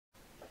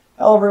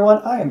Hello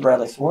everyone, I am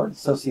Bradley Sward,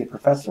 Associate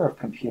Professor of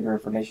Computer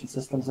Information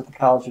Systems at the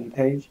College of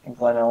DuPage in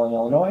Glen Ellyn,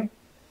 Illinois.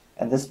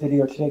 And this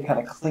video today kind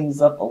of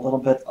cleans up a little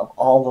bit of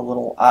all the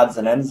little odds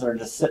and ends that are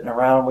just sitting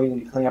around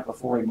waiting to clean up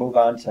before we move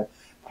on to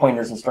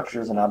pointers and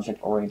structures and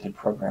object-oriented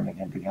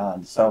programming and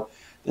beyond. So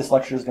this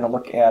lecture is going to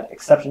look at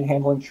exception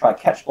handling,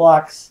 try-catch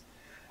blocks,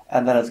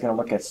 and then it's going to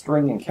look at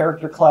string and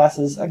character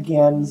classes.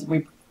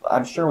 Again,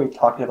 I'm sure we've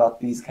talked about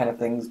these kind of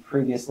things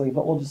previously,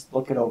 but we'll just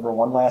look it over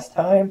one last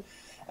time.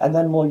 And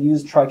then we'll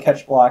use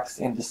try-catch blocks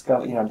and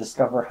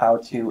discover how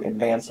to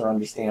advance our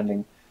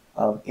understanding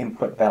of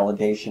input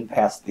validation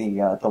past the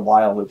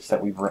while loops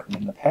that we've written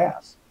in the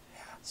past.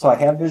 So I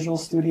have Visual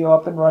Studio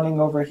up and running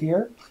over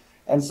here.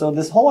 And so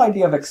this whole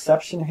idea of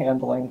exception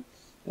handling,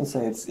 it's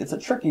a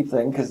tricky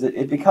thing because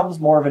it becomes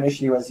more of an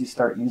issue as you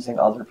start using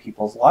other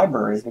people's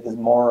libraries, because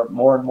more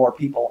and more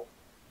people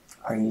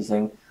are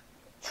using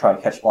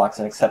try-catch blocks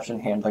and exception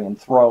handling and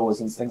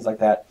throws and things like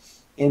that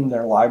in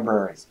their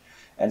libraries.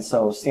 And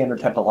so standard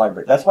template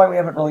library. That's why we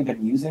haven't really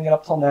been using it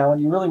up till now,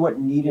 and you really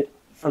wouldn't need it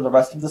for the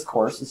rest of this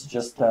course. It's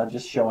just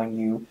showing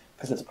you,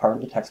 because it's part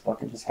of the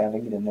textbook, and just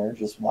having it in there,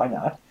 just why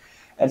not?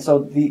 And so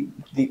the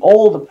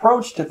old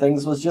approach to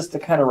things was just to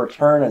kind of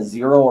return a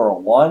 0 or a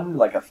 1,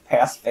 like a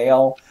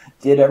pass-fail.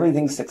 Did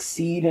everything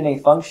succeed in a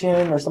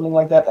function or something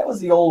like that? That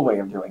was the old way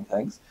of doing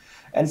things.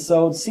 And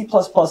so C++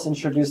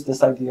 introduced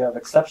this idea of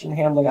exception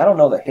handling. I don't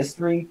know the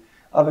history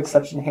of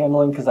exception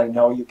handling, because I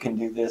know you can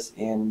do this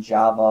in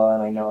Java,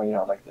 and I know,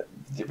 like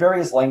the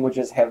various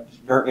languages have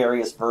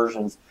various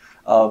versions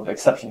of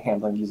exception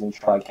handling using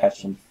try,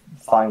 catch, and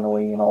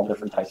finally, and all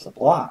different types of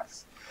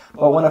blocks.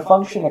 But when a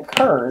function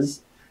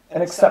occurs,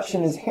 an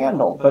exception is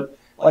handled. But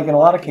like in a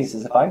lot of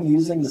cases, if I'm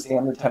using the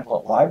standard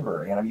template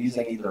library and I'm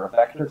using either a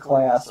vector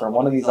class or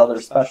one of these other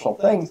special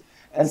things,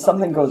 and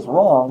something goes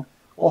wrong,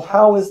 well,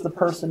 how is the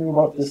person who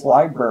wrote this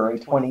library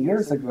 20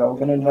 years ago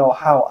going to know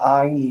how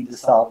I need to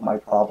solve my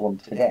problem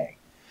today?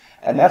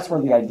 And that's where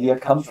the idea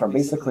comes from.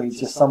 Basically, it's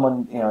just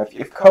someone,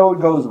 if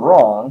code goes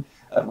wrong,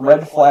 a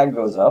red flag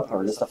goes up,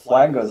 or just a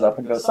flag goes up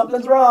and goes,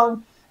 something's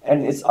wrong,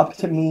 and it's up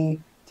to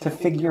me to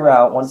figure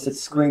out, once it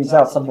screams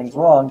out something's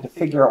wrong, to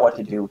figure out what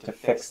to do to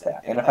fix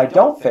that. And if I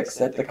don't fix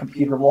it, the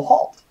computer will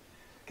halt.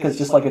 Because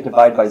just like a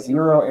divide by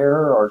zero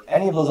error or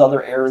any of those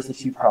other errors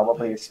that you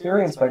probably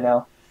experienced by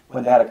now,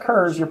 when that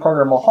occurs, your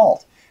program will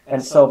halt.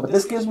 And so, but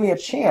this gives me a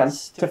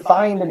chance to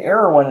find an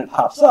error when it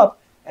pops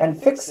up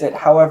and fix it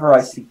however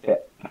I see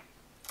fit.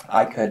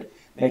 I could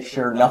make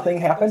sure nothing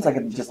happens. I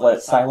could just let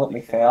it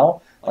silently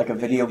fail, like a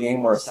video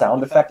game where a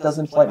sound effect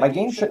doesn't play. My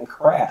game shouldn't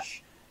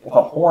crash if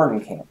a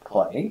horn can't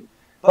play,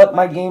 but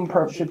my game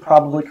should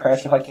probably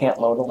crash if I can't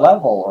load a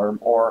level,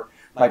 or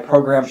my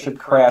program should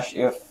crash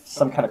if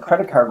some kind of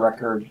credit card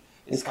record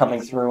is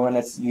coming through and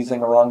it's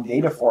using a wrong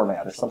data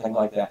format or something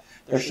like that.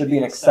 There should be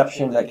an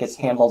exception that gets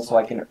handled so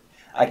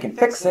I can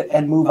fix it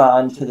and move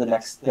on to the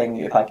next thing.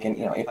 If I can,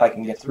 if I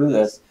can get through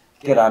this,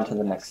 get on to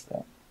the next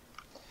thing.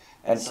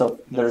 And so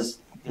there's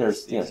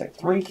like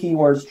 3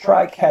 keywords: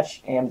 try,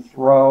 catch, and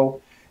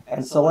throw.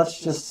 And so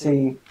let's just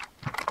see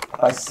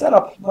if I set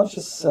up. Let's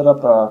just set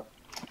up a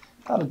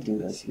how to do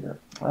this here.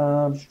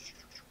 How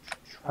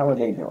are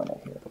they doing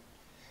it here?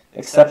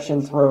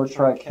 Exception, throw,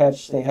 try,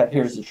 catch.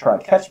 Here's the try,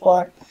 catch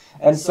block.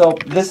 And so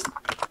this,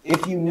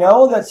 if you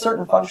know that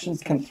certain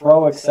functions can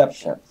throw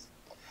exceptions,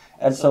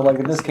 and so like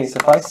in this case,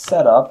 if I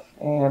set up,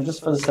 and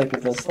just for the sake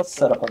of this, let's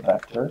set up a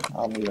vector.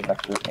 I'll need a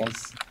vector, and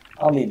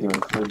I'll need to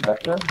include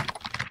vector.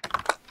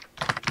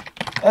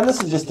 And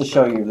this is just to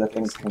show you that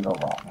things can go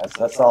wrong.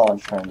 That's all I'm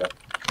going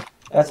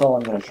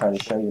to try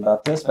to show you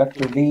about this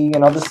vector v,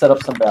 and I'll just set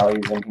up some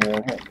values in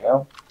here. Here we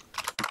go.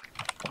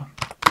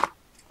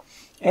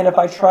 And if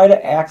I try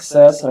to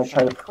access and I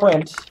try to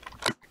print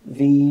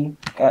v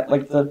at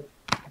like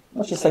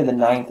let's just say the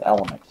 9th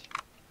element,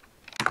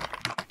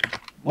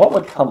 what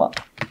would come up?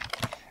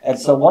 And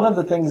so one of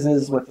the things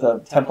is with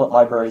the template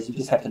libraries, you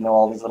just have to know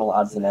all these little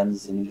odds and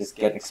ends, and you just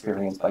get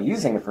experience by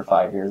using it for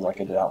 5 years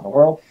like I did out in the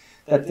world,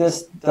 that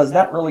this does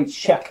not really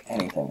check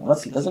anything.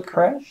 Let's see, does it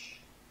crash?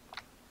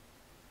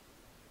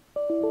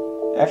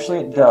 Actually,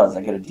 it does.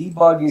 I get a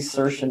debug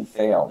assertion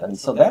failed, and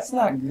so that's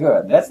not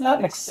good. That's not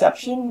an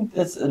exception,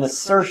 that's an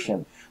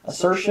assertion.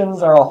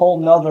 Assertions are a whole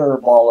nother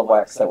ball of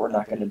wax that we're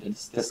not going to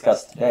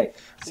discuss today.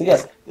 So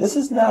yes, this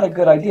is not a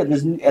good idea.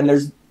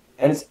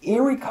 And it's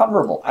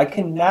irrecoverable. I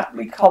cannot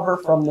recover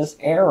from this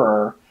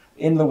error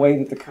in the way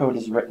that the code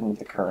is written at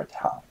the current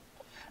time.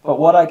 But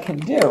what I can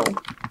do,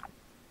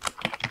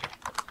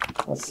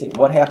 let's see,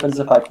 what happens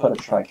if I put a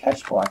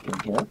try-catch block in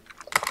here?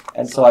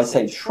 And so I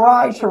say,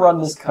 try to run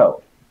this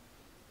code.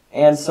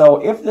 And so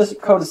if this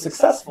code is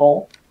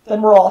successful,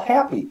 then we're all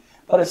happy.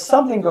 But if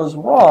something goes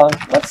wrong,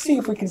 let's see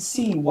if we can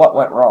see what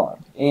went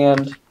wrong.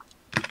 And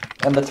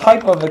the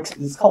type of,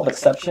 it's called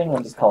exception, I'll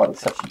just call it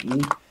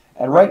exception E.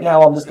 And right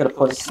now I'm just going to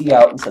put a C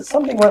out and say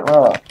something went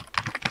wrong.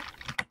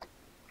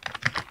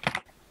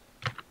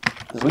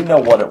 Because we know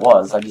what it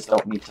was, I just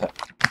don't need to.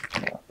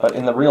 But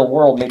in the real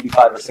world, maybe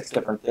 5 or 6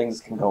 different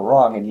things can go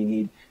wrong, and you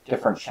need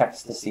different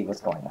checks to see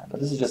what's going on. But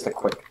this is just a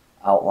quick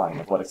outline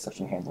of what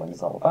exception handling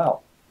is all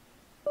about.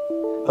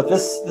 But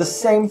the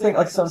same thing,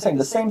 like so I'm saying,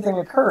 the same thing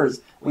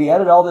occurs. We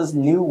added all this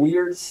new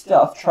weird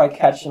stuff, try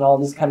catch and all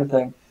this kind of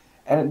thing,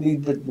 and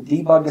the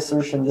debug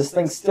assertion, this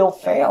thing still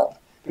failed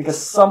because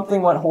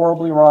something went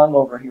horribly wrong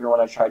over here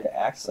when I tried to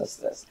access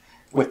this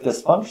with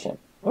this function.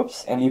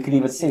 Oops, and you can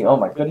even see, oh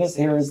my goodness,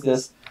 here is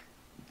this.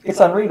 It's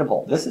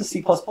unreadable. This is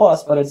C++,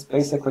 but it's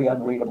basically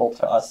unreadable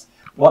to us.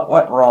 What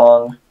went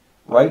wrong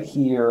right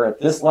here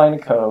at this line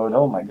of code?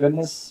 Oh my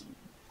goodness,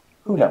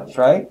 who knows,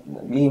 right?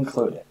 Me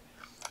included.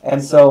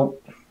 And so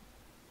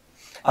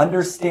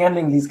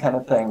understanding these kind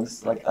of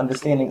things, like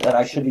understanding that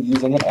I should be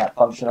using an at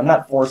function. I'm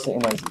not forcing,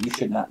 like, you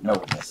should not know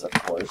this, of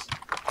course.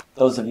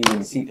 Those of you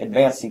in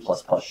advanced C++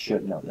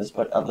 should know this,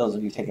 but those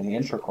of you taking the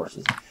intro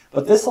courses.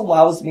 But this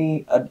allows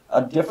me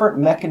a different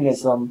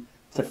mechanism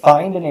to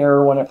find an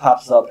error when it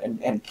pops up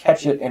and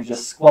catch it and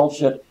just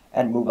squelch it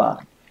and move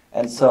on.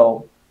 And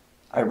so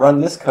I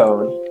run this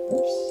code.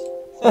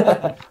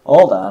 Oops.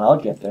 Hold on, I'll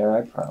get there.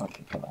 I promise.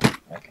 Come on.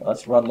 Okay,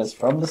 let's run this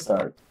from the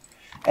start.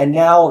 And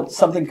now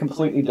something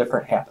completely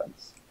different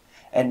happens.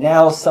 And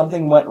now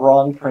something went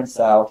wrong prints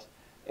out,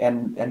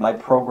 and my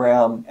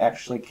program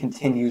actually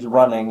continues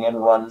running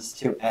and runs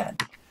to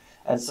end.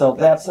 And so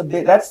that's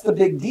the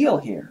big deal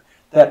here.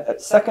 That a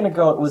second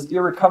ago it was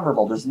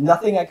irrecoverable. There's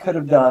nothing I could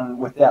have done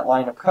with that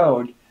line of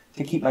code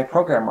to keep my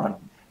program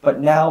running. But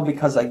now,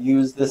 because I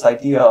use this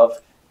idea of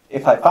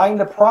if I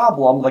find a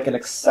problem, like an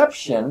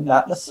exception,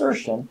 not an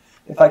assertion,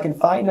 if I can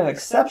find an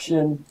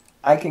exception,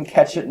 I can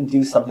catch it and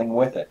do something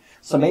with it.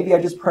 So maybe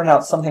I just print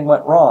out something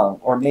went wrong,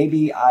 or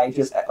maybe I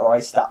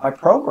stop my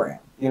program.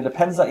 It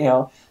depends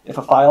on, if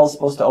a file is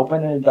supposed to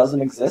open and it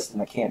doesn't exist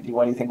and I can't do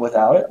anything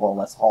without it, well,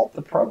 let's halt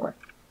the program.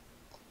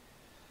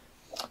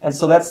 And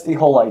so that's the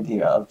whole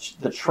idea of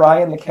the try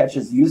and the catch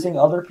is using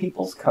other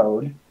people's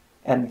code,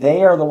 and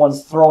they are the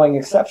ones throwing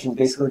exceptions,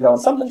 basically going,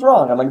 something's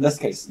wrong. I'm like, in this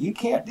case, you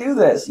can't do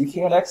this. You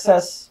can't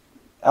access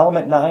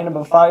element 9 of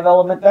a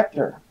 5-element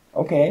vector.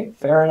 Okay,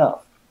 fair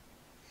enough.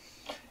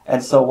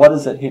 And so what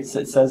is it? It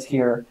says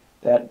here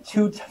that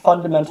two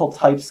fundamental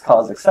types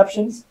cause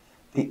exceptions: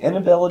 the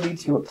inability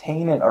to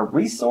obtain a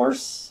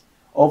resource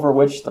over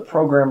which the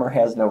programmer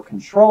has no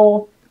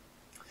control.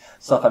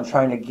 So if I'm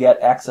trying to get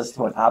access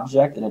to an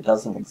object and it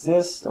doesn't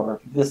exist,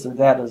 or this or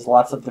that, there's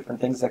lots of different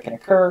things that can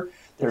occur.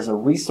 There's a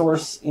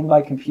resource in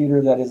my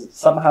computer that is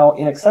somehow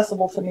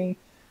inaccessible to me.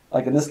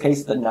 Like in this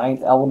case, the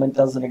 9th element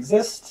doesn't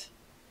exist.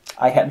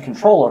 I had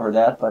control over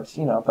that, but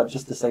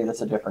just to say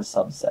that's a different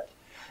subset.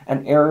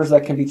 And errors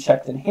that can be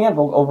checked and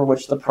handled over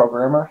which the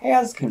programmer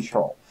has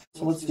control.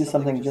 So let's do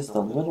something just a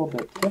little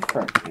bit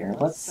different here.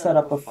 Let's set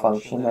up a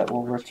function that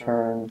will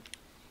return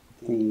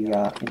the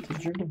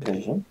integer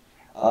division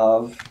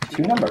of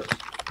two numbers.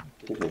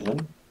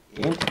 Division,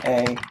 int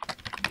A,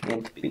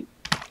 int B.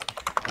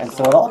 And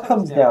so it all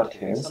comes down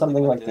to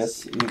something like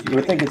this. You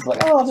would think it's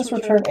like, oh, I'll just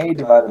return A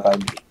divided by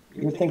B.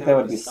 You would think that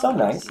would be so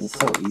nice and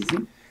so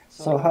easy.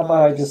 So how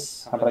about I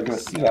do a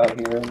C out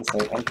here and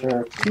say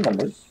enter two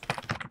numbers.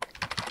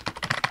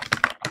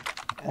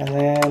 And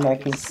then I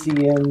can see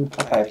in,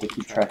 I have to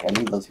keep track, I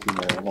need those two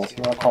variables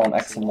here. I'll call them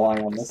X and Y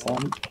on this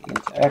one. Int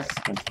X,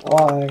 int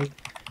Y.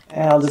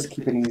 And I'll just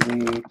keep it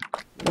easy.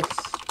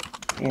 Oops.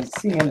 And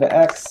C into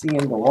X, C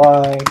into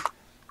Y.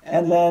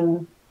 And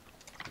then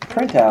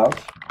print out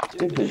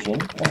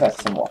division of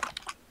X and Y.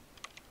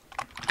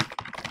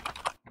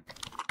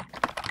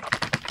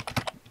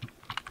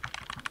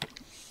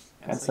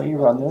 And so you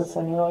run this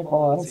and you're like,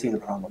 well, I don't see the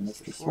problem.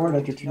 Mr. Sward,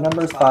 enter two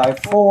numbers, 5,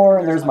 4,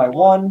 and there's my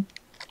 1.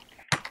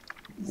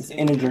 This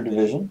integer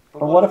division.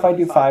 But what if I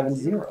do 5 and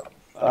 0?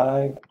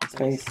 5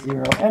 space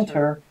 0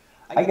 enter.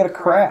 I get a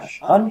crash,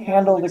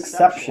 unhandled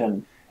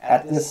exception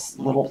at this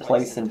little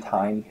place in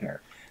time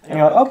here. And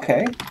you're like,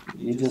 okay,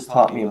 you just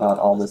taught me about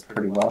all this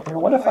pretty well here.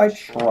 What if I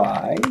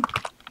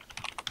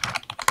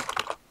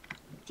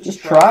just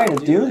try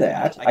to do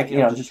that? I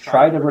can, just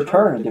try to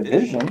return a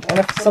division, and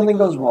if something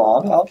goes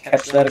wrong, I'll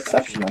catch that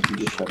exception like you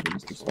just showed me,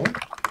 Mr. Sward.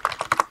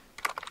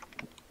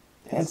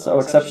 And so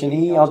exception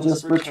E, I'll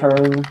just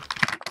return,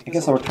 I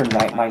guess I'll return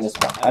minus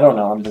 1. I don't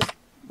know,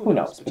 who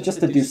knows, but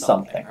just to do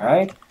something,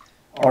 right?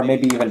 Or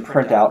maybe even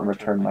print out and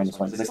return minus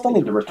 1, because I still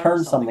need to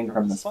return something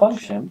from this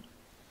function.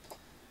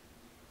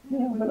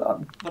 Yeah,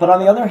 but on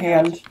the other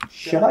hand,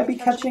 should I be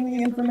catching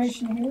the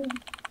information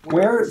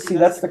here? See,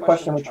 that's the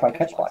question with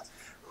try-catch blocks.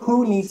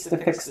 Who needs to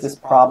fix this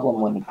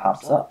problem when it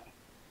pops up?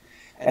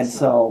 And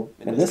so,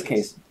 in this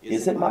case,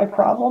 is it my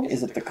problem?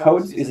 Is it the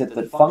code? Is it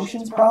the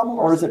function's problem?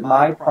 Or is it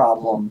my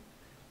problem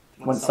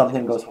when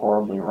something goes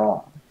horribly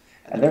wrong?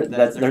 And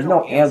there's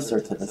no answer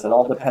to this. It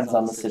all depends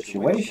on the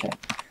situation.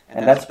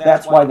 And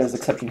that's why there's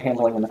exception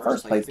handling in the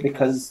first place,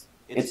 because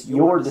it's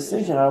your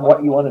decision on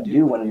what you want to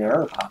do when an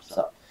error pops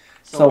up.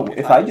 So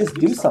if I just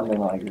do something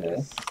like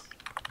this,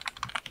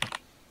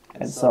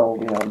 and so,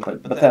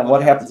 but then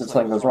what happens if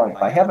something goes wrong?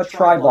 If I have a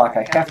try block,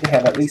 I have to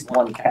have at least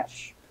one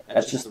catch.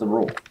 That's just the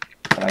rule.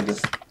 And I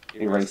just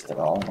erased it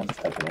all. I'll just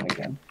type it in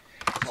again.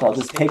 So I'll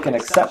just take an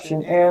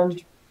exception,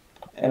 and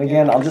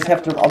again, I'll just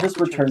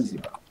return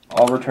 0.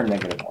 I'll return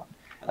 -1.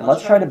 And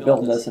let's try to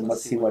build this, and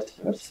let's see what,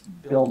 oops,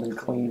 build and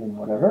clean and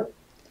whatever.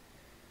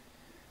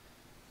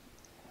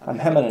 I'm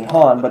hemming and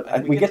hawing,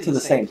 but we get to the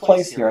same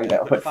place here. I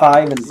put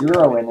 5 and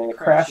 0 in, and it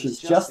crashes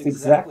just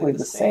exactly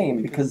the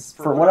same, because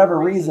for whatever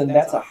reason,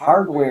 that's a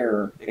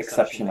hardware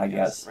exception, I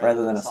guess,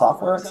 rather than a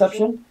software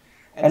exception.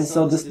 And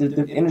so this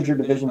integer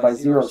division by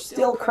 0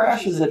 still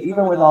crashes it,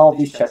 even with all of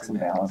these checks and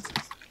balances.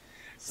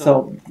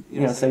 So,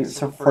 you know,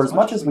 so for as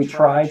much as we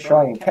try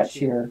and catch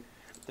here,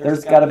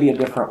 there's got to be a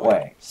different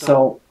way.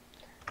 So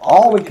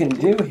all we can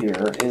do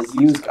here is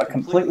use a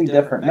completely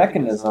different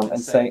mechanism and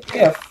say,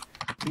 if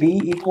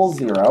b equals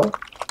 0,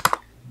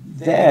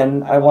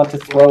 then I want to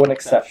throw an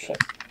exception.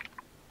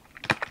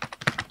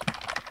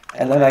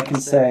 And then I can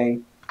say,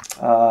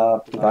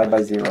 divide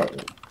by 0.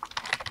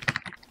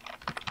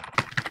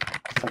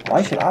 It's like,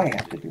 why should I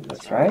have to do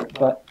this, right?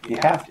 But you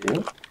have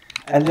to.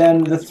 And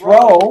then the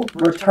throw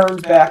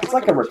returns back. It's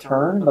like a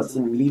return, but it's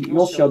immediate.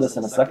 We'll show this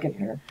in a second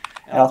here.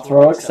 And I'll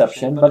throw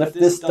exception. But if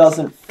this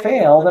doesn't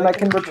fail, then I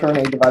can return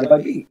a divided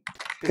by b.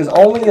 Because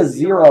only a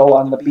 0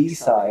 on the b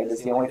side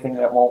is the only thing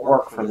that won't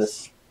work for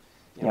this,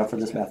 you know, for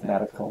this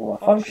mathematical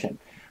function.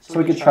 So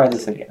we could try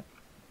this again.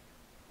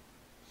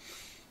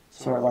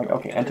 So we're like,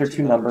 okay, enter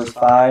two numbers,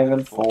 5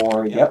 and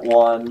 4, get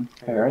 1,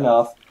 fair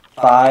enough,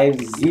 5,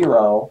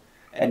 0,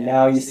 and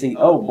now you see,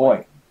 oh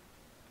boy,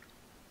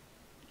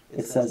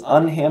 it says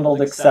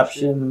unhandled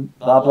exception,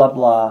 blah, blah,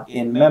 blah,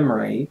 in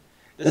memory.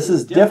 This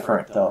is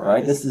different though,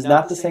 right? This is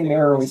not the same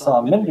error we saw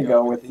a minute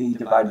ago with the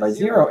divide by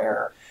 0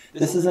 error.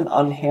 This is an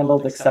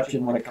unhandled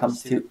exception when it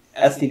comes to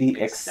STD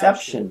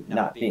exception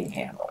not being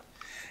handled.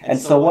 And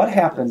so what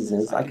happens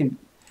is,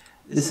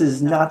 this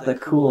is not the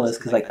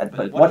coolest,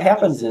 but what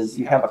happens is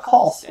you have a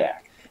call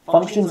stack.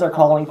 Functions are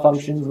calling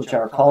functions, which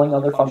are calling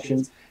other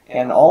functions,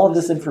 and all of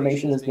this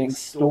information is being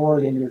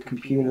stored in your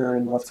computer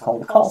in what's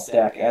called the call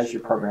stack as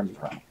your program is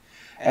running.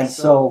 And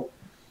so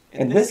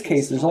in this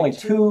case, there's only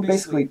two,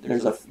 basically,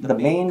 there's the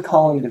main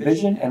calling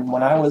division, and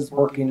when I was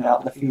working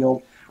out in the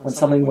field, when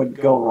something would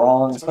go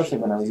wrong, especially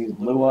when I was using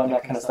Lua and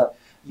that kind of stuff,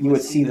 you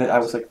would see that I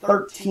was like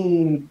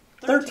 13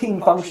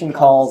 function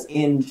calls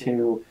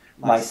into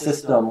my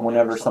system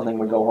whenever something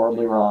would go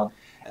horribly wrong.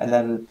 And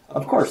then,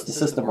 of course, the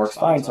system works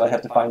fine, so I'd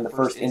have to find the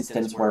first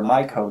instance where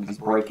my code was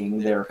breaking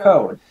their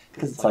code,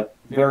 because it's like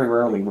very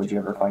rarely would you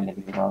ever find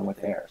anything wrong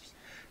with theirs.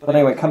 But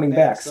anyway, coming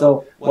back,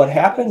 so what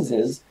happens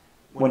is,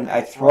 when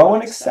I throw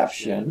an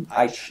exception,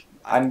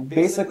 I'm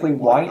basically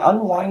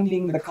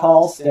unwinding the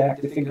call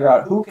stack to figure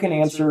out who can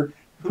answer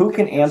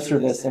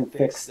this and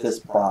fix this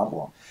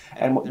problem.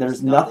 And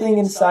there's nothing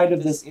inside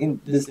of this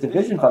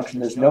division function.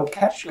 There's no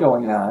catch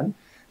going on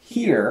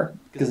here,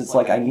 because it's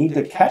like I need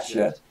to catch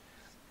it.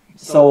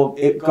 So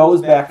it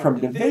goes back from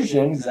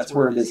division, because that's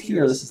where it is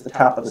here. This is the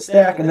top of the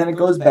stack. And then it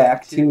goes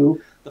back to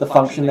the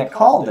function that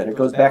called it. It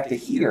goes back to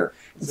here.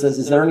 It says,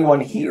 is there anyone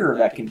here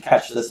that can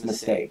catch this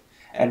mistake?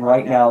 And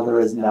right now there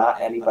is not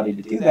anybody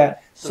to do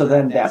that. So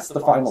then that's the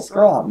final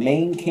scroll.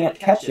 Main can't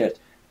catch it.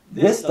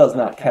 This does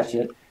not catch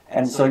it.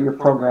 And so your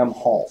program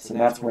halts. And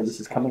that's where this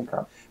is coming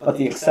from. But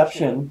the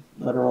exception,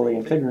 literally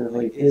and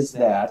figuratively, is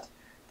that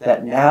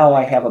now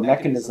I have a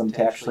mechanism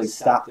to actually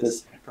stop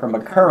this from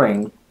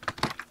occurring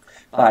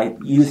by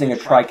using a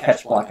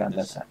try-catch block on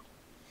this end.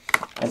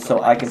 And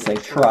so I can say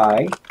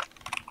try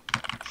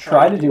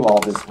to do all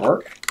this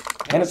work,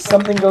 and if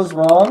something goes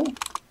wrong,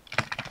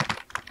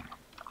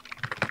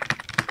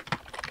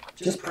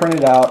 just print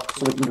it out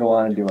so we can go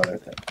on and do other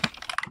things.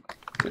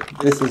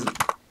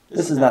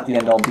 This is not the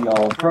end-all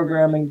be-all of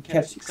programming,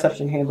 catch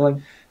exception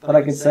handling, but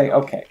I can say,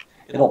 okay,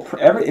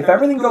 if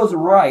everything goes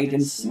right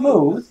and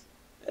smooth,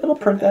 it'll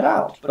print that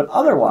out. But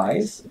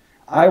otherwise,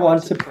 I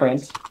want to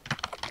print,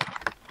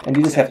 and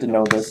you just have to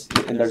know this,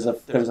 and there's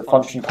a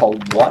function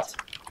called what,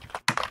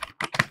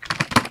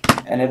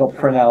 and it'll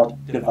print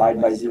out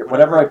divide by 0.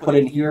 Whatever I put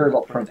in here,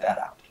 it'll print that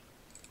out.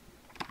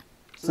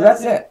 So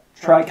that's it.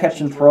 Try, catch,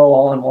 and throw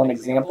all in one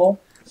example.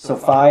 So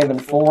 5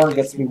 and 4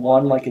 gets me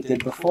 1 like it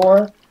did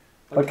before,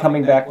 but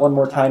coming back one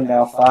more time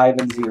now, 5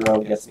 and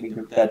 0 gets me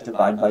that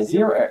divide by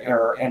 0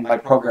 error, and my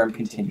program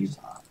continues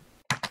on.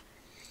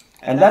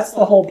 And that's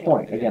the whole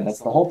point. Again, that's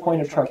the whole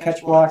point of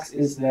try-catch blocks,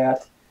 is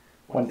that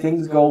when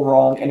things go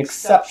wrong, and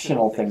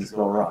exceptional things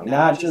go wrong,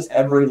 not just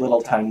every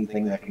little tiny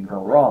thing that can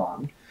go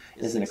wrong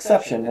is an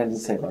exception, and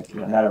say, like,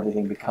 not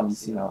everything becomes,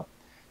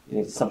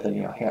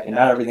 something,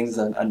 not everything's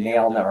a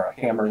nail or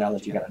a hammer now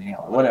that you got a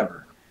nail,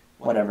 or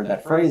whatever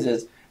that phrase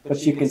is.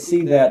 But you can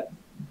see that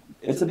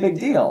it's a big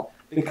deal,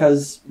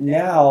 because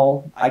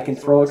now I can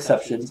throw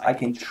exceptions, I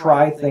can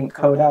try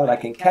code out, I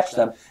can catch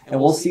them, and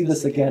we'll see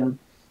this again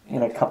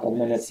in a couple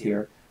minutes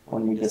here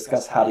when we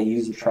discuss how to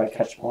use a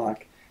try-catch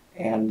block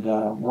and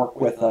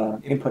work with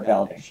input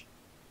validation.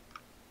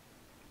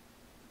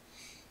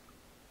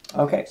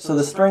 Okay, so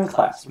the string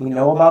class. We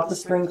know about the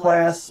string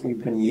class.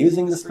 We've been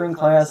using the string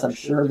class. I'm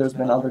sure there's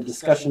been other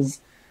discussions.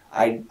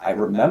 I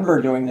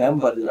remember doing them,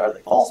 but are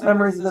they false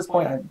memories at this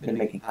point? I've been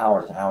making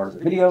hours and hours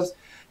of videos.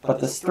 But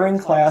the string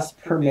class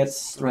permits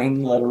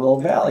string literal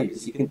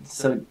values.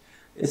 So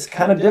it's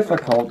kind of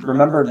difficult.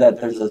 Remember that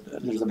there's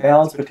a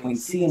balance between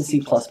C and C++,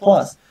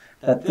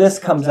 that this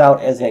comes out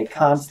as a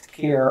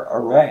const-char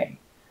array.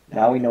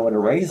 Now we know what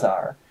arrays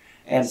are.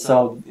 And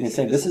so you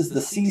say this is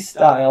the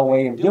C-style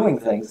way of doing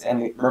things,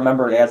 and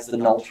remember it adds the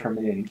null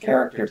terminating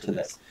character to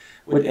this.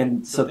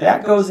 And so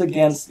that goes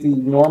against the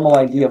normal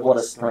idea of what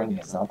a string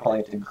is. I'll probably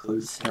have to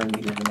include string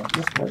here to make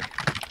this work.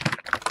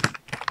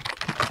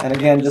 And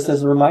again, just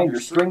as a reminder,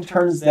 string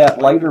turns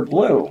that lighter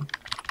blue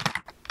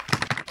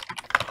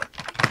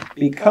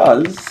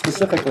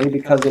specifically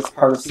because it's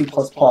part of C++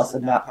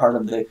 and not part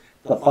of the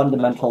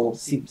fundamental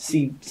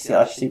C/C++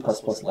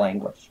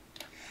 language.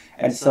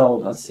 And so,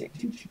 let's see.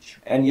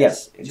 And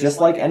yes, just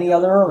like any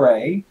other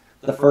array,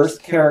 the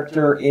first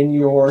character in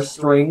your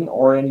string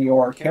or in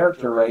your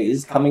character array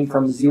is coming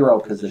from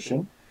 0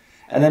 position.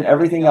 And then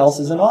everything else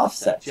is an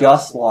offset,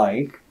 just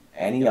like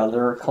any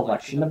other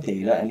collection of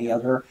data, any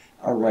other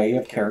array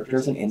of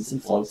characters and ints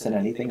and floats and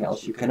anything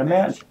else you can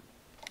imagine.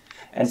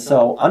 And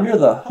so, under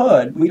the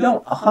hood, we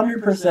don't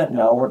 100%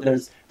 know.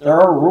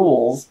 There are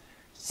rules.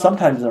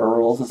 Sometimes there are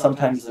rules and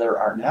sometimes there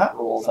are not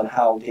rules on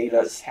how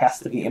data has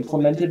to be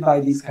implemented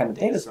by these kind of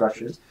data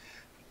structures.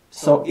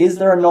 So is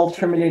there a null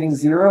terminating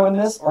 0 in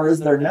this, or is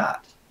there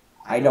not?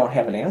 I don't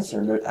have an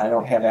answer. I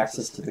don't have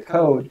access to the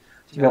code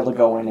to be able to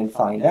go in and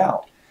find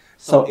out.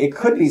 So it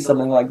could be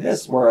something like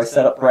this, where I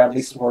set up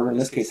Bradley, Sward, or in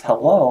this case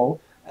hello,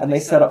 and they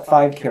set up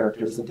 5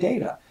 characters of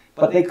data.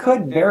 But they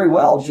could very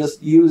well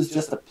just use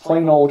just a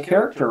plain old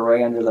character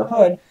array under the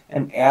hood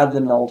and add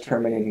the null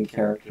terminating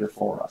character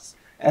for us.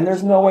 And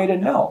there's no way to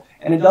know.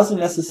 And it doesn't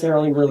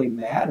necessarily really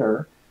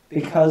matter,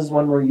 because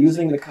when we're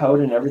using the code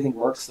and everything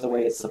works the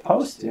way it's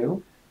supposed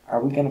to,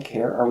 are we going to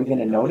care? Are we going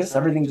to notice?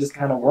 Everything just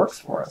kind of works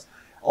for us.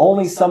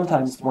 Only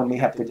sometimes when we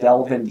have to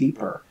delve in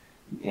deeper,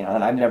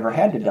 and I've never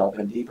had to delve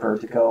in deeper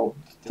to go,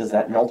 is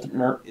there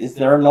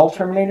a null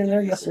terminator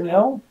there, yes or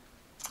no?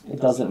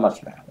 It doesn't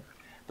much matter.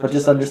 But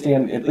just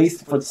understand, at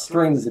least for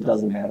strings, it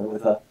doesn't matter.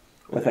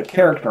 With a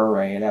character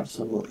array, it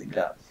absolutely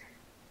does.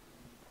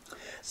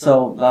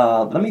 So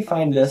let me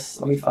find this.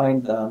 Let me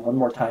find one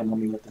more time. Let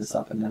me look this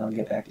up, and then I'll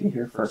get back to you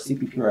here for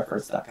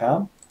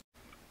cppreference.com.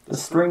 The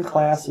string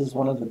class is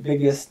one of the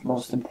biggest,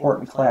 most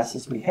important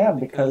classes we have,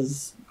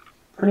 because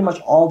pretty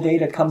much all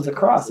data comes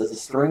across as a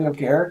string of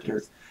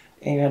characters.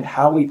 And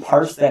how we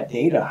parse that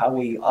data, how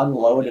we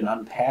unload and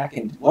unpack,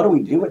 and what do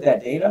we do with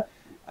that data?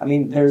 I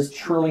mean, there's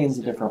trillions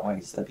of different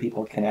ways that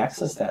people can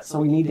access that. So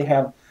we need to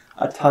have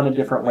a ton of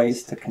different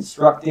ways to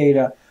construct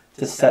data,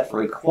 to set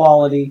for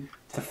equality,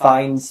 to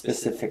find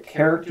specific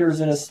characters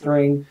in a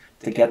string,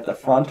 to get the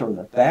front or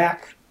the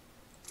back.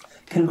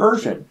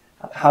 Conversion.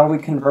 How do we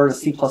convert a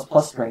C++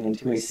 string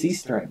into a C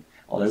string?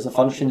 Well, there's a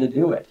function to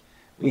do it.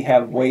 We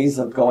have ways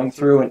of going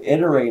through and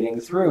iterating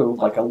through,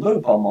 like a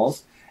loop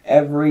almost,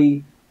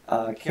 every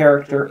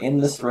character in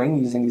the string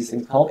using these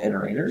things called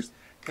iterators.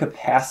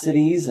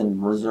 Capacities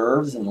and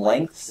reserves and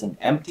lengths and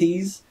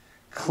empties,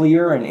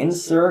 clear and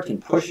insert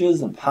and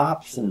pushes and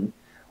pops and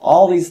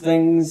all these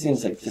things.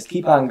 It's like just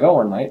keep on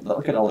going, right?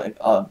 Look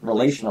at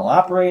relational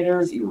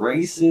operators,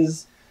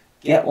 erases,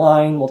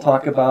 getLine. We'll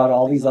talk about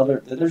all these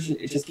other.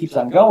 It just keeps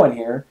on going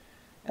here,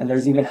 and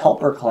there's even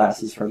helper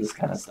classes for this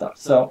kind of stuff.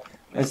 So,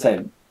 like I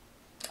said,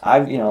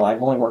 I've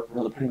only worked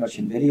really pretty much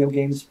in video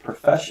games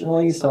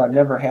professionally, so I've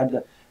never had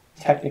to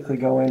technically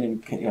go in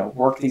and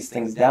work these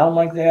things down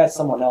like that.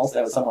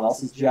 That was someone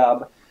else's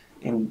job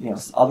in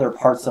other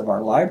parts of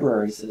our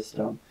library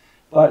system.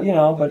 But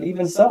but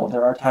even so,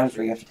 there are times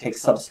where you have to take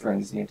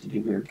substrings and you have to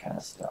do weird kind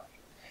of stuff.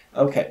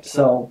 Okay,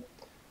 so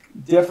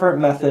different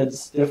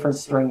methods, different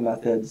string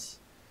methods,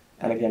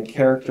 and again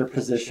character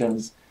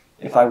positions.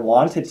 If I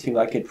wanted to,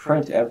 I could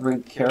print every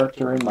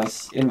character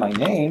in my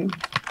name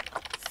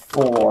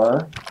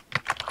for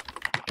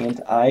int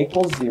I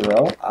equals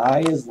 0. I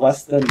is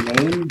less than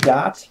name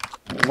dot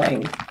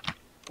length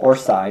or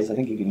size. I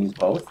think you can use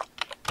both.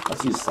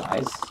 Let's use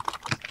size.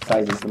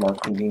 Size is the more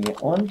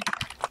convenient one.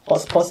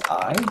 Plus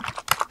I,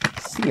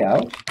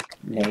 cout,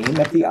 name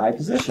at the I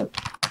position.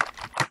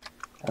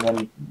 And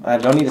then I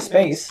don't need a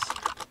space.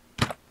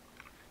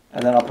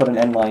 And then I'll put an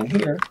end line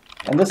here.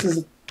 And this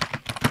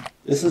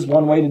is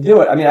one way to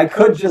do it. I mean, I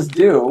could just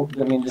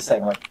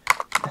saying, like,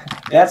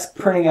 that's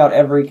printing out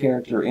every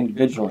character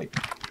individually.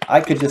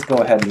 I could just go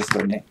ahead and just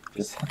go name.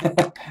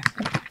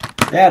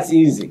 That's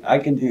easy. I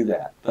can do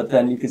that. But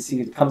then you can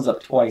see it comes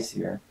up twice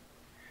here.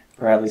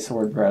 Bradley,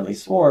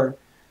 Sward.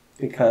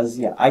 Because,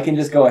 yeah, I can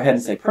just go ahead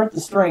and say print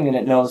the string and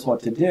it knows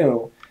what to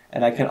do.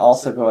 And I can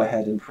also go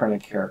ahead and print a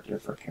character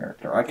for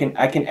character. I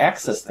can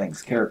access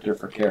things character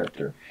for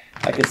character.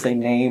 I could say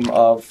name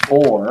of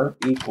 4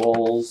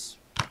 equals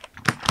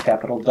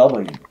capital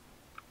W.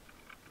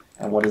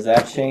 And what does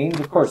that change?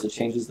 Of course, it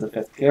changes the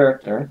 5th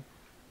character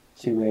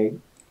to a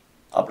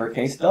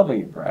uppercase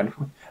W,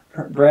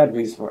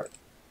 Bradley Sward.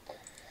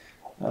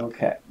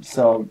 Okay,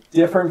 so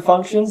different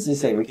functions. They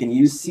say we can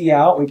use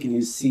cout, we can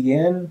use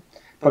cin,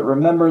 but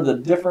remember the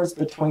difference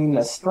between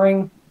a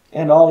string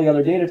and all the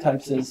other data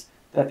types is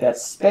that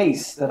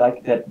space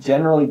that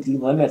generally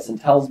delimits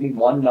and tells me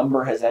one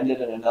number has ended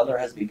and another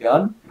has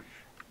begun.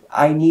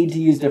 I need to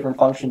use different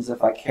functions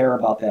if I care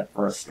about that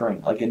for a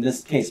string. Like in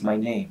this case, my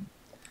name.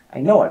 I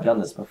know I've done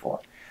this before.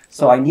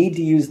 So I need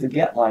to use the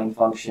getLine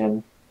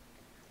function,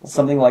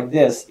 something like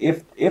this,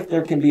 if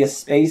there can be a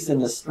space in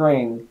the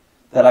string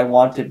that I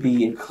want to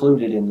be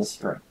included in the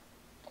string.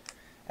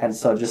 And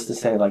so just to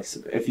say, like,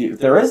 if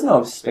there is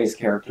no space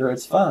character,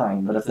 it's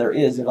fine. But if there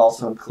is, it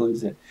also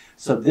includes it.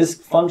 So this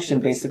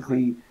function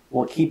basically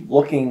will keep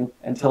looking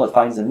until it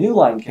finds a new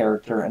line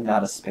character and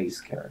not a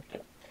space character.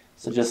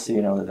 So just so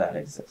you know that that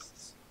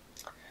exists.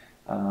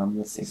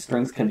 Let's see,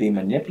 strings can be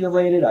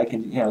manipulated.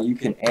 You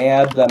can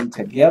add them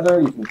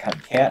together. You can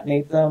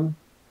concatenate them.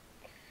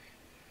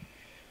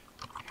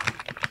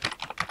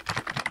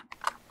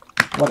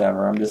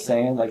 Whatever, I'm just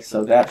saying, like,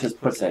 so that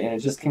just puts that in. It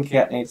just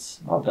concatenates.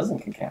 Oh, it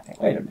doesn't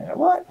concatenate. Wait a minute.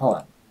 What? Hold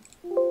on.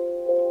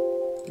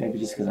 Maybe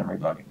just because I'm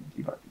debugging.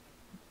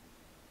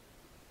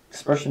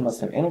 Expression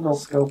must have integral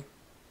scope.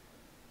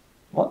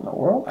 What in the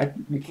world?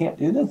 You can't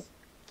do this?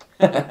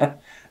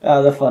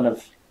 The fun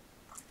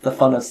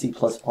of C++,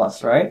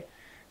 right?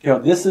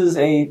 This is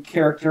a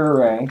character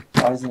array.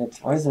 Why isn't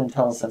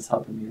IntelliSense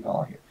helping me at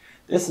all here?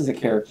 This is a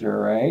character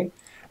array.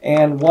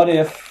 And what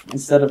if,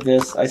 instead of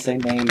this, I say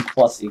name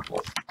plus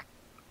equals?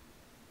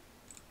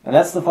 And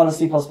that's the fun of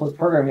C++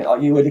 programming.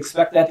 You would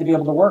expect that to be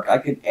able to work. I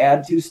could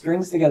add two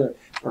strings together.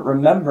 But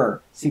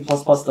remember, C++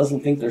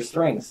 doesn't think they're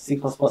strings. C++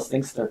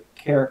 thinks they're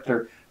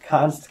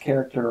const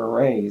character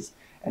arrays.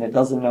 And it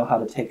doesn't know how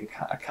to take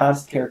a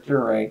const character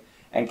array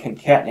and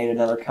concatenate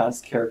another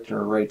const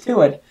character array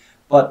to it.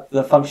 But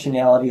the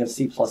functionality of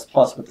C++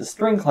 with the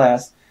string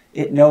class,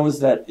 it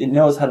knows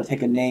how to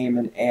take a name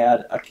and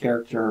add a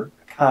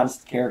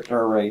const character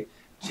array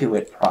to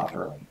it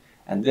properly.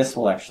 And this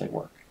will actually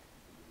work.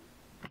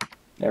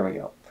 There we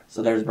go.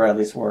 So there's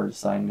Bradley Sward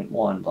assignment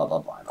 1, blah, blah,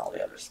 blah, and all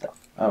the other stuff.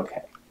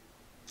 Okay.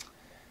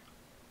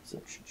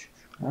 So,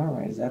 all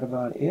right, is that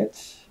about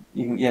it?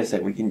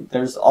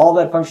 There's all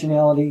that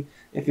functionality.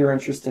 If you're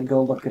interested,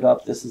 go look it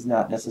up. This is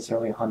not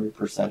necessarily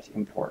 100%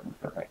 important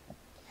for right now.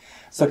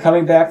 So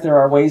coming back, there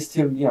are ways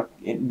to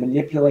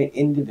manipulate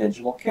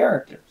individual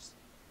characters.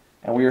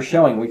 And we were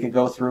showing we could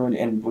go through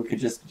and we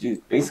could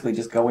basically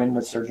just go in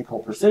with surgical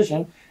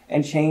precision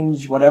and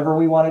change whatever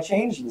we want to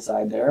change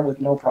inside there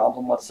with no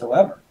problem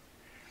whatsoever.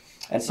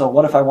 And so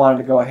what if I wanted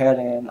to go ahead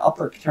and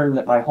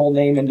turn my whole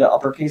name into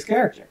uppercase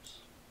characters?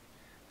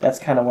 That's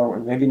kind of where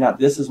maybe not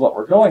this is what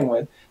we're going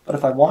with, but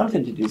if I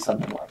wanted to do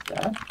something like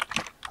that,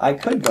 I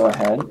could go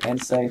ahead and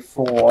say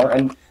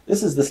and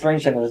this is the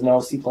strange thing, there's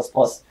no C++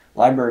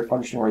 library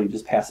function where you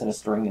just pass in a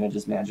string and it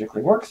just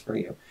magically works for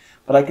you.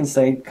 But I can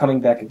say, coming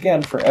back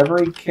again, for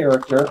every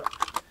character,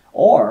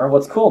 or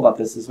what's cool about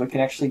this is we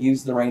can actually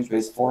use the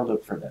range-based for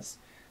loop for this.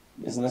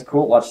 Isn't this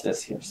cool? Watch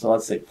this here. So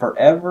let's say for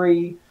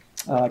every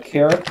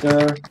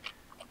character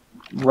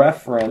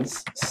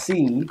reference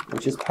C,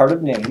 which is part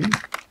of name,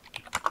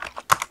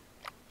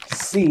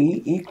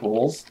 C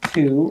equals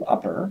to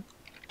upper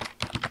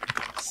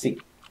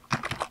C.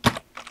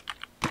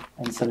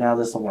 And so now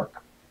this will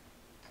work.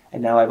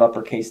 And now I've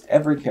uppercased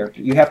every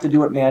character. You have to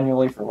do it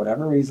manually for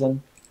whatever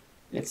reason.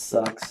 It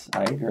sucks,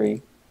 I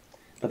agree.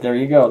 But there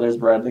you go, there's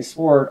Bradley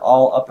Sward,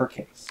 all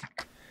uppercase.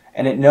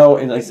 And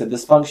like I said,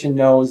 this function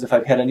knows if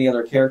I've had any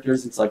other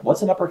characters, it's like,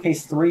 what's an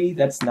uppercase 3?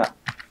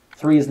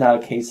 3 is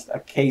not a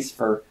case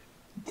for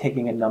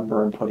taking a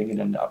number and putting it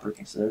into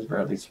uppercase. So there's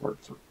Bradley Sward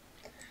 3.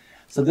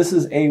 So this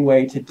is a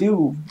way to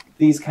do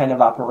these kind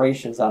of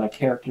operations on a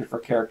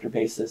character-for-character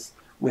basis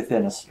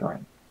within a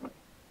string.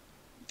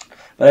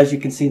 But as you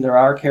can see, there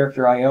are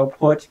character I/O,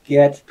 put,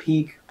 get,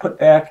 peek, put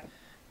back.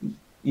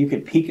 You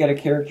could peek at a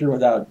character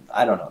without,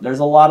 I don't know. There's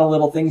a lot of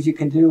little things you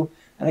can do.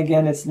 And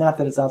again, it's not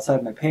that it's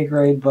outside my pay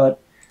grade,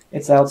 but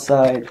it's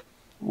outside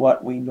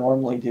what we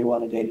normally do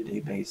on a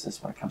day-to-day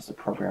basis when it comes to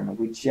programming.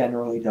 We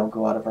generally don't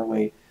go out of our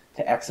way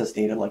to access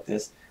data like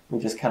this. We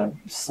just kind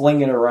of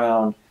sling it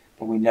around,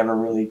 but we never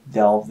really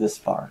delve this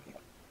far.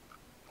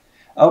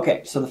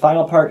 Okay, so the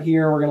final part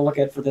here we're going to look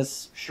at for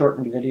this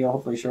shortened video,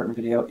 hopefully shortened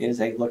video,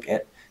 is a look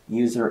at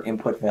user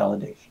input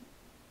validation.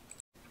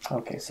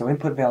 Okay, so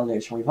input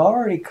validation. We've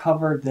already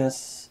covered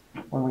this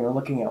when we were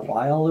looking at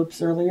while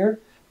loops earlier,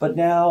 but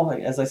now,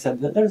 as I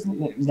said,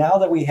 now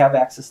that we have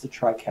access to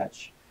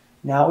try-catch,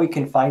 now we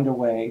can find a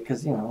way,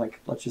 because,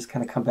 let's just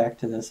kind of come back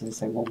to this and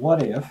say, well,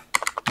 what if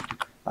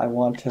I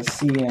want to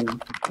see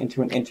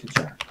into an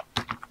integer?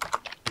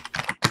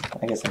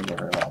 I guess I can get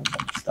rid of all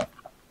that stuff.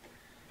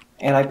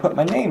 And I put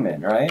my name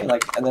in, right?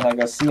 And then I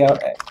go C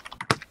out A.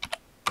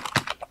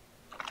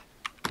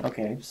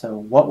 Okay, so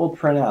what will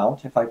print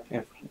out if I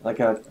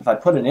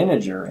put an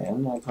integer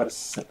in, I put a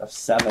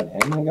 7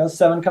 in, and it goes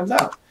 7 comes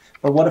out.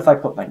 But what if I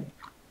put my name?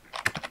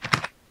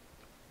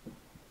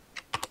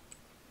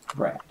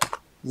 Brad.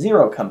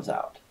 0 comes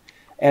out.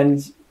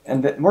 And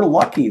we're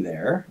lucky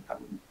there,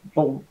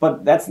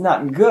 but that's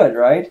not good,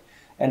 right?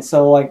 And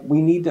so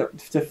we need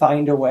to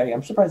find a way.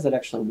 I'm surprised that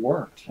actually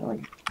worked.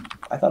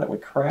 I thought it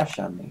would crash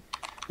on me.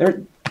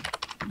 There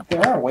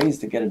are ways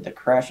to get it to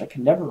crash. I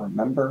can never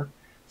remember.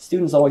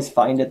 Students always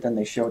find it, then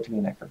they show it to me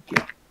and I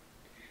forget.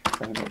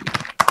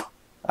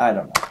 I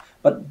don't know.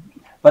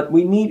 But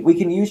we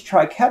can use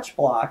try-catch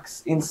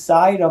blocks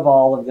inside of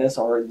all of this,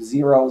 or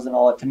zeros and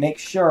all that, to make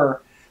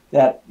sure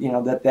that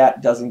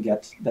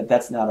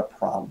that's not a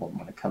problem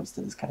when it comes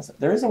to this kind of stuff.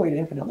 There is a way to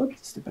infinite loop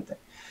this stupid thing.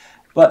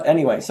 But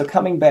anyway, so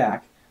coming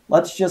back,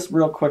 let's just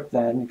real quick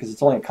then, because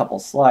it's only a couple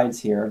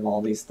slides here of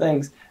all these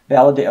things,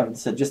 validate.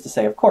 So just to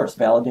say, of course,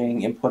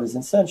 validating input is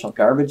essential.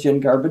 Garbage in,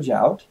 garbage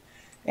out.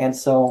 And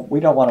so we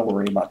don't want to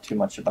worry about too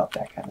much about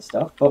that kind of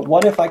stuff. But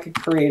what if I could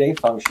create a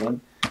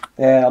function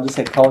that I'll just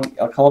say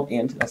I'll call it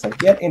int. I'll say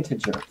get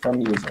integer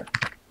from user.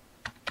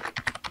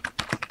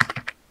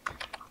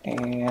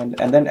 And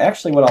then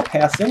actually what I'll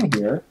pass in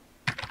here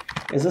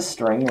is a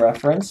string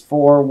reference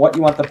for what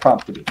you want the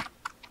prompt to be.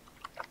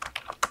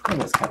 And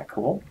that's kind of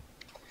cool.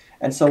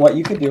 And so what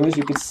you could do is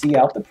you could see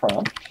out the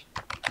prompt.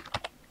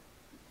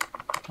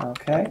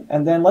 Okay,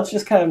 and then let's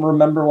just kind of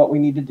remember what we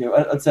need to do.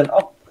 Let's say,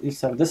 oh,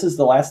 so this is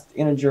the last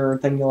integer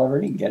thing you'll ever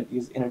need.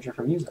 Use integer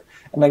from user.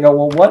 And I go,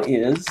 well, what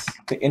is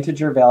the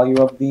integer value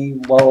of the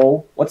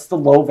low? What's the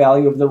low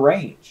value of the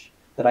range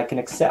that I can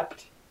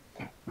accept?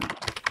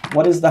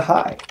 What is the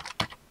high?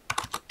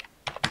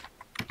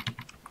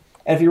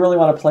 And if you really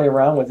want to play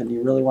around with it, and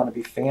you really want to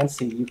be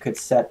fancy, you could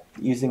set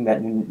using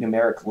that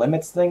numeric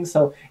limits thing.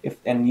 So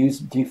and use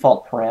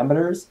default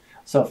parameters.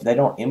 So if they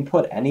don't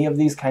input any of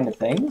these kind of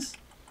things,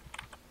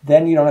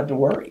 then you don't have to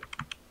worry.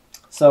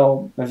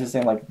 So I was just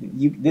saying, like,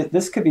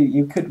 this could be,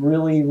 you could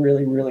really,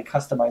 really, really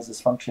customize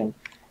this function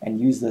and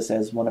use this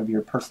as one of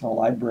your personal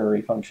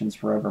library functions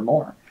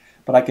forevermore.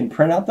 But I can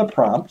print out the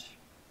prompt,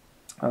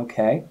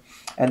 okay,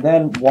 and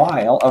then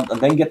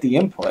then get the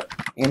input,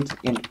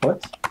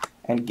 input,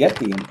 and get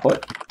the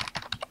input.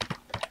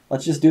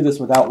 Let's just do this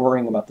without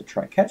worrying about the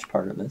try-catch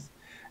part of this.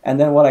 And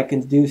then what I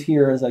can do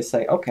here is I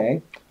say,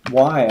 okay,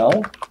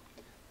 while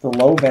the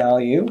low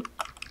value,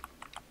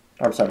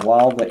 or sorry,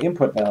 while the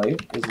input value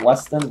is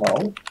less than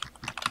low,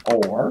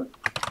 or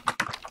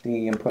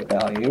the input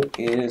value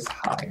is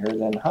higher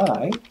than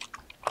high,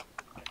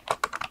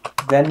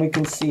 then we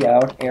can see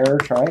out error,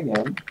 try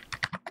again.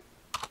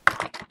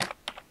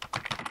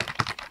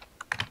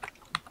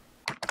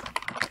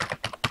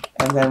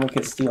 And then we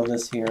could steal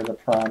this here, the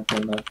prompt,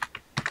 and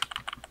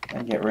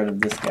get rid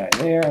of this guy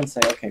there, and say,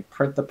 okay,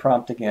 print the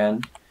prompt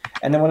again.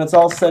 And then when it's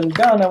all said and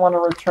done, I want to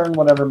return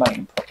whatever my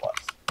input was.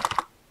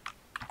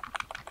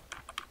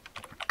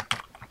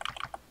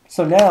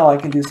 So now I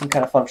can do some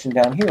kind of function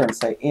down here and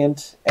say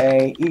int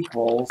a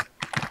equals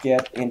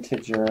get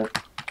integer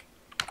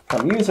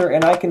from user,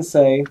 and I can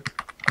say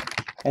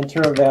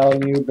enter a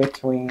value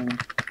between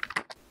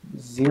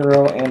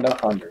 0 and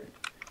 100.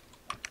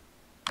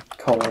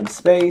 Colon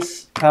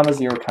space, comma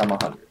 0, comma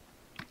 100.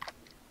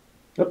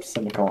 Oops,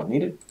 semicolon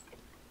needed.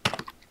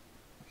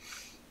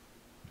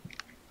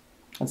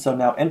 And so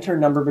now enter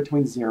number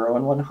between 0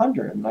 and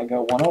 100. And I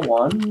go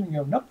 101, I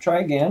go, nope, try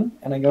again.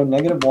 And I go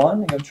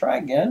 -1, I go, try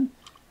again.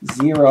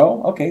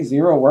 0, okay,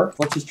 0 worked.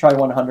 Let's just try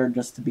 100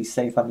 just to be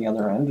safe on the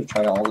other end, to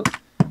try all the,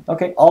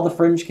 okay, all the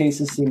fringe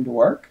cases seem to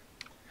work.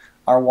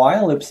 Our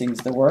while loop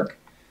seems to work.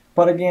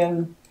 But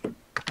again,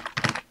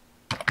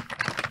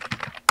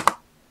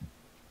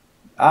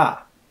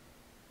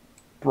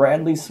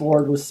 Bradley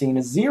Sward was seen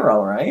as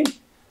 0, right?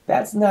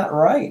 That's not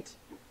right.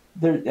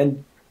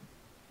 And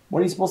what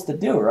are you supposed to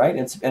do, right?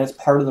 It's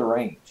part of the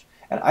range.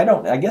 And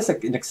I guess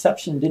an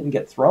exception didn't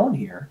get thrown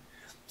here.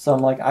 So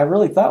I'm like, I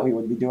really thought we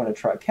would be doing a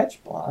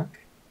try-catch block.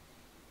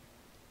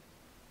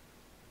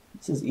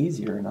 This is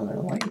easier in other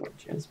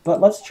languages.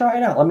 But let's try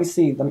it out. Let me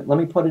see. Let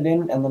me put it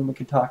in, and then we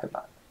can talk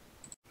about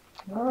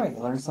it. All right,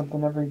 you learn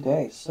something every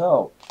day.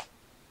 So,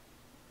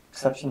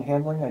 exception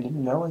handling I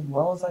didn't know as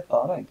well as I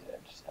thought I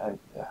did.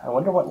 I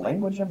wonder what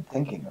language I'm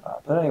thinking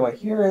about. But anyway,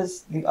 here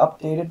is the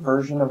updated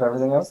version of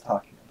everything I was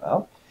talking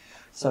about.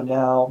 So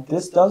now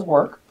this does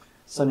work.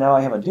 So now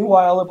I have a do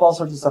while loop, all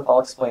sorts of stuff.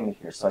 I'll explain it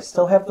here. So I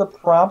still have the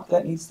prompt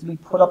that needs to be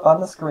put up on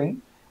the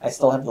screen. I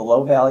still have the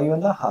low value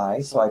and the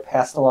high. So I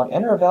passed along,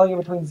 enter a value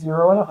between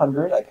 0 and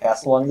 100. I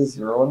pass along the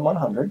 0 and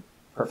 100.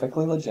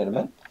 Perfectly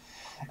legitimate.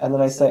 And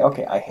then I say,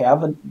 okay, I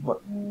have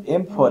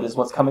input is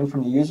what's coming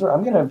from the user.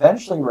 I'm going to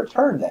eventually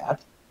return that.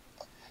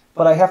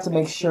 But I have to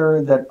make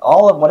sure that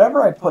all of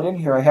whatever I put in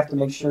here, I have to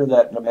make sure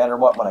that no matter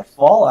what, when I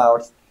fall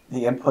out,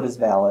 the input is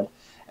valid.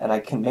 And I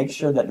can make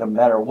sure that no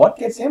matter what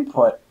gets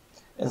input,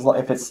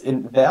 if it's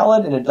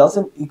invalid and it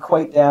doesn't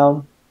equate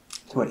down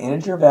to an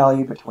integer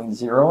value between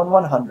 0 and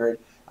 100,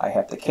 I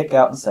have to kick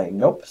out and say,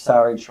 nope,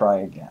 sorry, try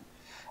again.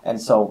 And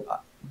so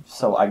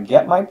I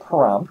get my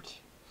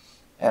prompt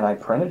and I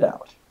print it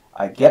out.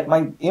 I get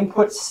my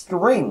input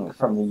string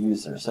from the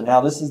user. So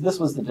now this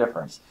was the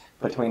difference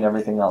between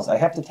everything else. I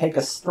have to take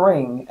a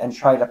string and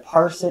try to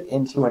parse it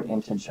into an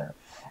integer.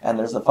 And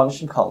there's a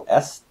function called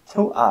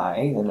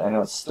s2i, and I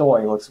know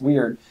stoy looks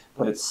weird,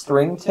 but it's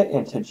string to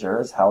integer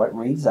is how it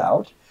reads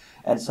out.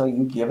 And so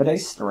you give it a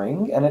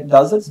string, and it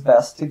does its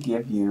best to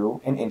give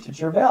you an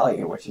integer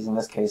value, which is in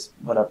this case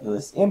whatever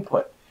this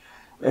input.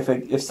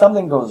 If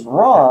something goes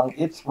wrong,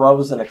 it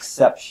throws an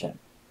exception,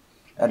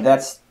 and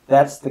that's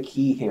the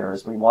key here.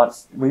 Is we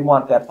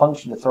want that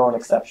function to throw an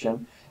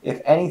exception,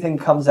 if anything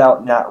comes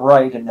out not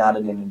right and not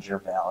an integer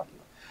value.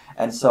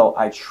 And so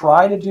I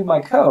try to do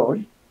my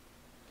code,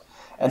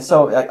 and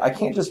so I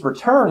can't just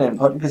return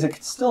input because it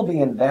could still be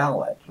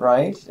invalid,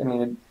 right? I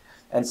mean,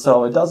 and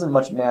so it doesn't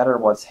much matter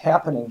what's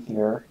happening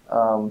here.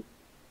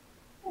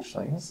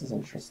 Actually, this is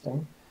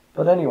interesting.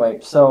 But anyway,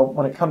 so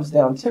when it comes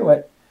down to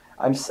it,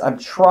 I'm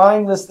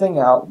trying this thing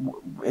out,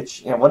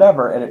 which,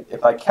 whatever, and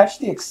if I catch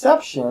the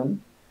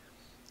exception,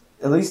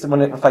 at least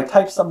if I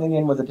type something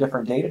in with a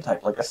different data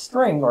type, like a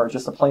string or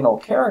just a plain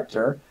old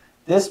character,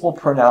 this will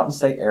print out and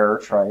say error,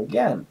 try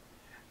again.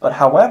 But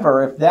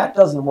however, if that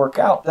doesn't work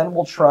out, then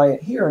we'll try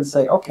it here and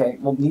say, okay,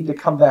 we'll need to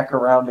come back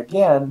around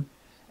again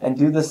and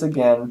do this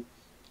again.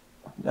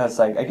 That's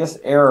like, I guess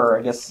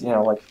error,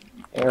 like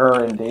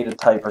error in data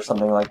type or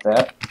something like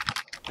that.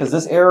 Because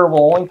this error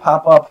will only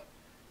pop up,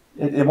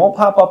 it won't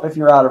pop up if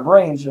you're out of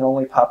range, it'll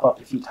only pop up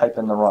if you type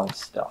in the wrong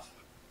stuff.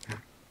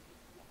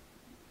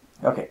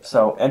 Okay,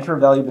 so enter a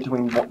value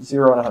between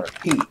 0 and 100.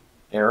 P,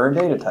 error in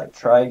data type,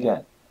 try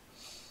again.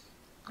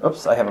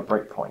 Oops, I have a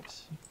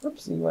breakpoint.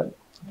 Oopsie, what?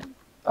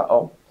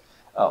 Uh-oh.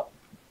 Oh.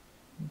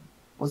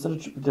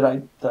 Did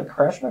I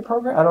crash my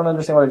program? I don't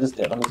understand what I just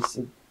did. Let me just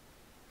see.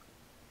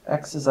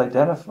 X is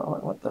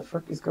identified. What the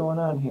frick is going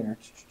on here?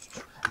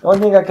 The only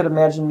thing I could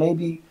imagine,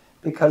 maybe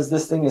because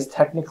this thing is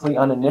technically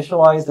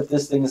uninitialized, if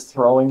this thing is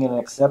throwing an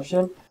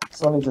exception.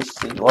 So let me just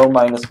see. Low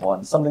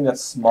 -1. Something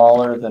that's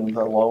smaller than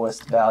the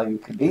lowest value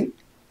could be.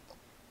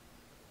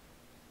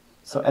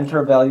 So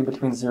enter a value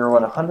between 0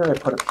 and 100. I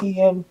put a P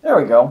in. There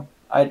we go.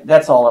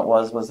 That's all it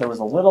was there was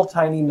a little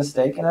tiny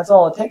mistake, and that's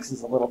all it takes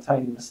is a little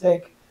tiny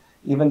mistake,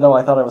 even though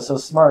I thought I was so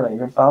smart. I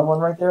even found one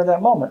right there at that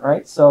moment,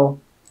 right? So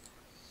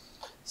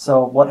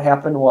what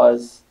happened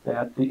was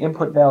that the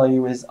input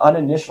value is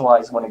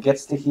uninitialized when it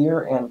gets to here,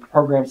 and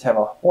programs have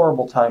a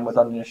horrible time with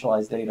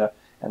uninitialized data,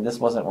 and this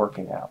wasn't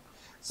working out.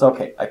 So,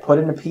 okay, I put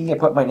in a P, I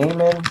put my name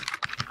in,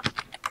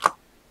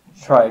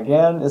 try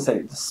again, and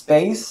say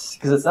space,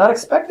 because it's not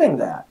expecting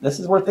that. This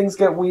is where things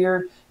get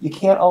weird. You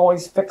can't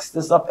always fix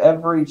this up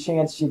every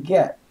chance you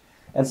get.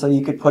 And so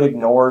you could put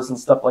ignores and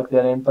stuff like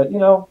that in, but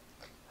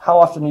how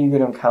often are you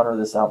going to encounter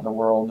this out in the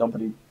world?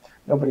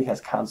 Nobody has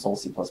console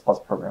C++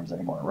 programs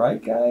anymore,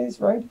 right, guys?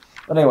 Right?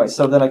 But anyway,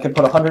 so then I could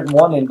put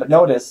 101 in, but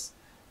notice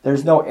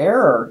there's no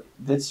error.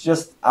 It's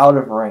just out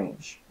of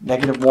range.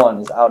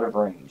 -1 is out of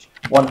range.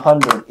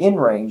 100 in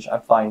range,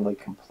 I'm finally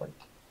complete.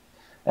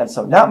 And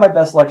so, not my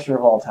best lecture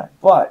of all time,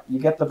 but you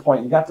get the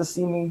point. You got to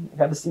see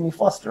me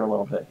fluster a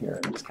little bit here,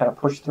 and just kind of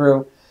push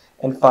through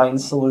and find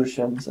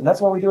solutions. And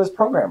that's what we do as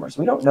programmers.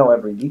 We don't know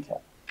every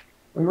detail.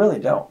 We really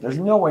don't. There's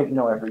no way to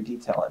know every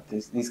detail at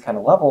these kind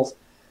of levels.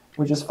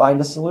 We just find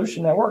a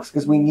solution that works,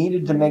 because we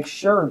needed to make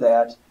sure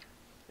that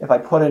if I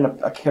put in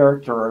a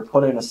character or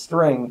put in a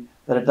string,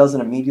 that it doesn't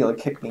immediately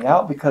kick me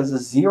out, because the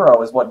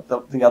 0 is what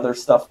the other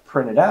stuff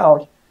printed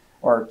out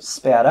or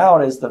spat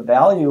out as the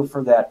value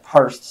for that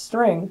parsed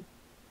string.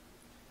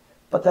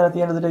 But then at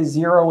the end of the day,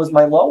 0 was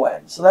my low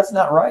end, so that's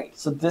not right.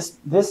 So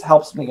this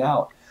helps me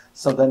out.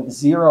 So then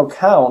 0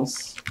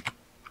 counts.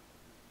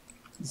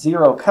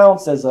 0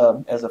 counts as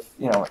a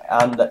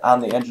on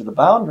the edge of the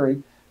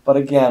boundary. But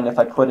again, if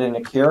I put in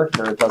a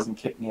character, it doesn't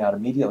kick me out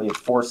immediately. It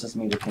forces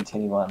me to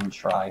continue on and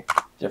try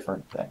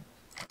different things.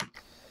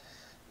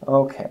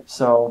 Okay,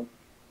 so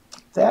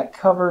that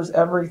covers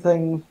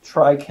everything.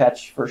 Try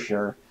catch for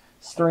sure.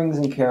 Strings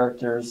and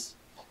characters.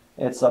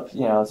 It's up,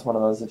 it's one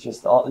of those.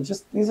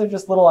 These are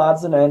just little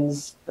odds and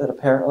ends that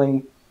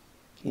apparently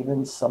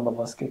even some of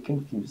us get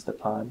confused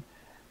upon.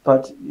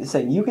 But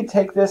you could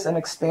take this and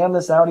expand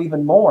this out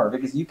even more,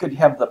 because you could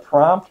have the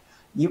prompt.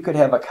 You could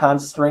have a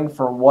const string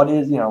for what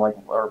is,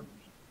 or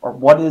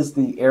what is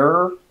the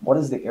error? What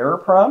is the error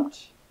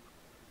prompt?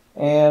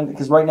 And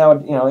because right now,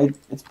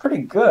 it's pretty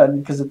good,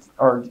 because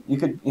you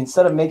could,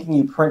 instead of making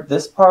you print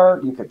this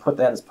part, you could put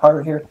that as part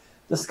of here.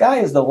 The sky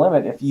is the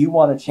limit if you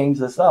want to change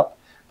this up.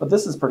 But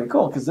this is pretty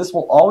cool, because this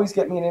will always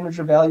get me an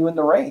integer value in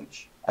the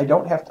range. I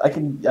don't have to, I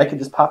can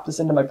just pop this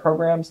into my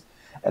programs,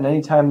 and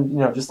anytime,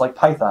 just like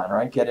Python,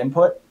 right? Get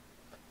input.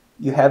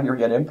 You have your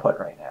get input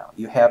right now.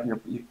 You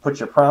put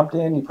your prompt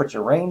in, you put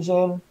your range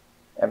in,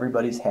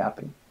 everybody's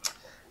happy.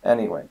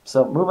 Anyway,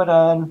 so moving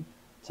on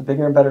to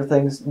bigger and better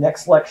things.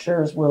 Next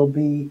lectures will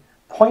be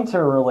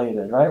pointer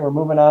related, right? We're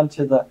moving on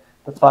to the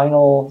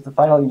final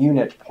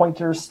unit,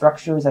 pointers,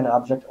 structures, and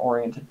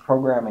object-oriented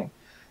programming.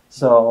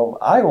 So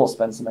I will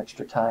spend some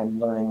extra time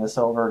learning this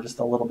over just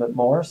a little bit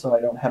more, so I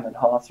don't hem and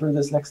haw through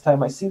this next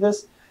time I see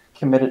this.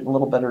 Commit it a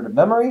little better to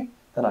memory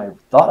than I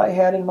thought I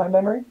had in my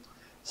memory.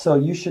 So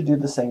you should do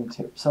the same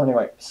too. So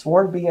anyway,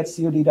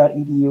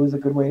 swardb@cod.edu is a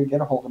good way to get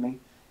a hold of me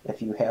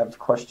if you have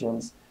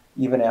questions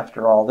even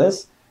after all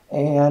this.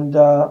 And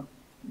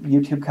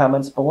YouTube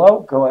comments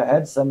below. Go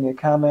ahead, send me a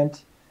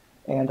comment,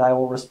 and I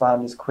will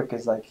respond as quick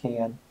as I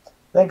can.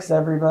 Thanks,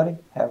 everybody.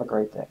 Have a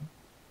great day.